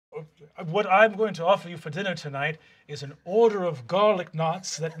what I'm going to offer you for dinner tonight is an order of garlic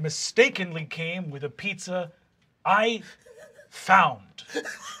knots that mistakenly came with a pizza I found.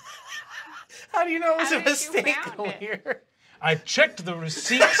 How do you know it was How a did you mistake, found it? Gilear? I checked the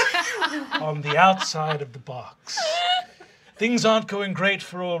receipt on the outside of the box. Things aren't going great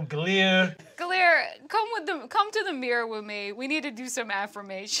for old Gilear. Gilear, come to the mirror with me. We need to do some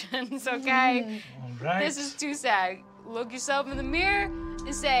affirmations, okay? All right. This is too sad. Look yourself in the mirror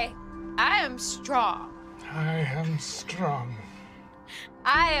and say, I am strong. I am strong.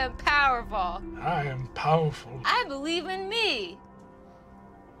 I am powerful. I am powerful. I believe in me.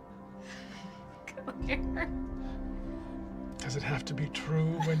 Gilear. Does it have to be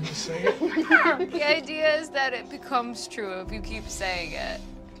true when you say it? The idea is that it becomes true if you keep saying it.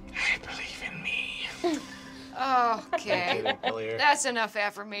 I believe in me. Okay. Gilear. That's enough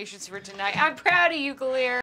affirmations for tonight. I'm proud of you, Gilear.